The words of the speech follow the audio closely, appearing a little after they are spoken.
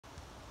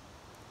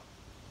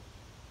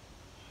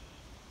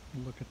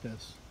Look at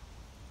this.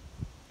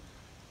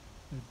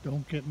 It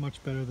don't get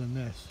much better than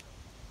this.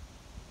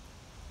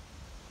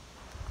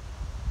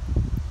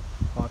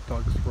 Hot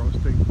dogs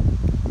roasting.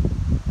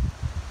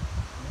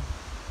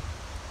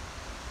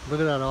 Look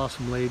at that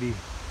awesome lady.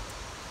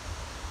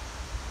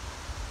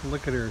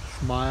 Look at her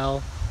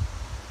smile.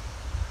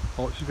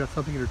 Oh, she's got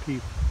something in her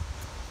teeth.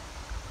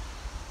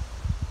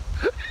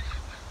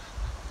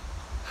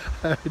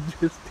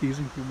 Just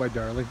teasing you, my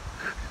darling.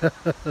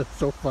 That's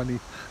so funny.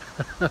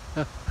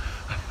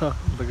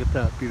 Look at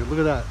that, Peter. Look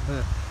at that.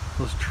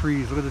 Those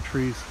trees. Look at the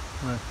trees.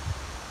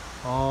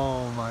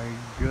 Oh my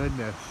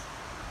goodness.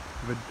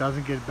 If it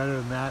doesn't get better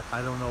than that,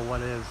 I don't know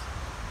what is.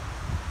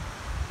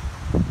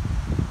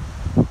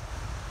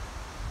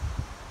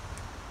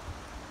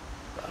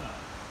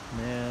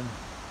 Man.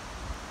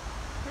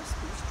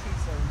 Christmas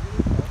trees are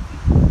really healthy.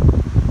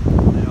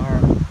 They are.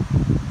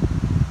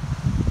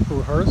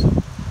 Who, hers?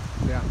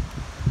 Yeah.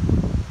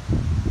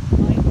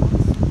 Mine not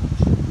so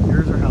much.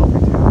 Yours are healthy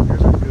too.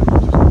 Yours are good.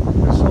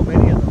 There's so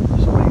many of them.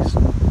 There's so many.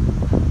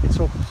 It's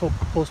so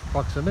close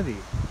proximity.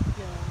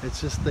 Yeah. It's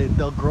just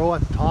they'll grow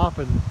at the top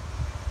and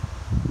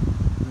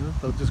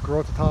they'll just grow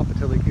at the top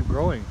until they keep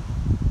growing.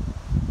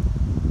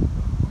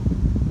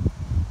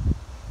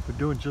 They're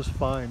doing just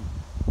fine.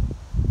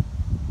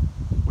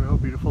 Look how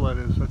beautiful that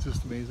is. That's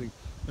just amazing.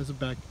 That's a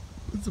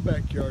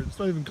backyard. It's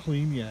not even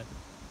clean yet.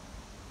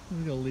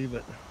 I'm gonna leave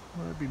it.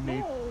 Let it be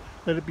No.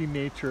 Let it be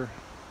nature.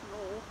 No.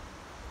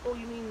 Oh,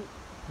 you mean,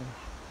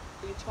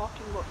 are you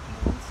talking about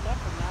human stuff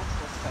or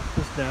natural stuff?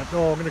 Just that.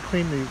 Oh, I'm gonna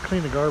clean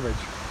the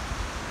garbage.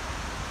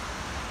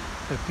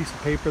 That piece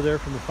of paper there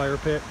from the fire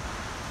pit.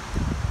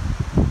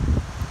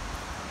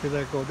 Okay,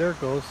 there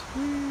it goes.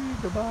 Whee,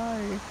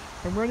 goodbye.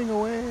 I'm running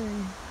away.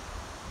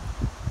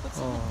 What's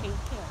in the pink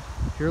can?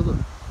 Here the.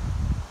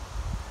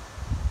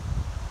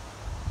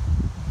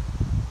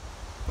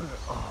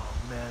 Oh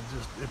man,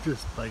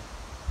 just like,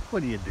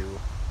 what do you do?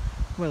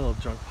 My little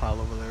junk pile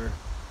over there.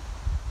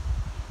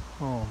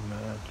 Oh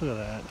man, look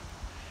at that.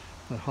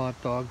 The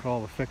hot dog,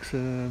 all the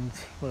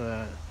fixings. Look at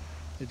that.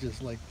 It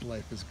just like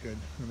life is good.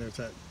 And there's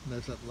that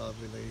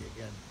lovely lady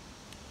again.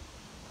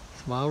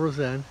 Smile,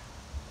 Roseanne.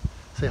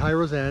 Say hi,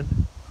 Roseanne.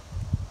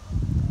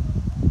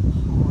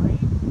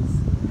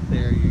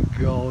 There you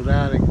go.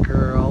 That a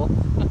girl.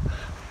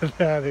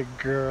 That a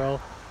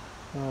girl.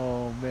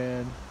 Oh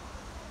man.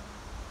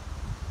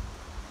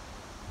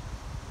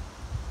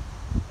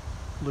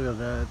 Look at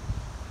that.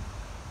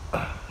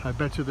 I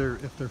bet you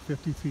if they're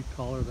 50 feet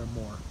taller, they're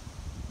more.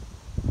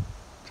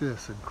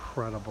 Just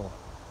incredible.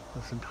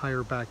 This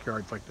entire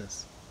backyard's like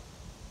this.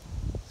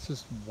 It's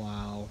just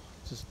wow.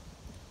 Just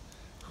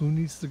who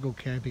needs to go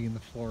camping in the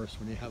forest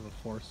when you have a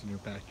forest in your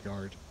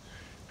backyard?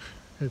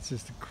 It's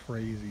just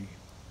crazy.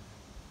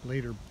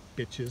 Later,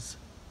 bitches.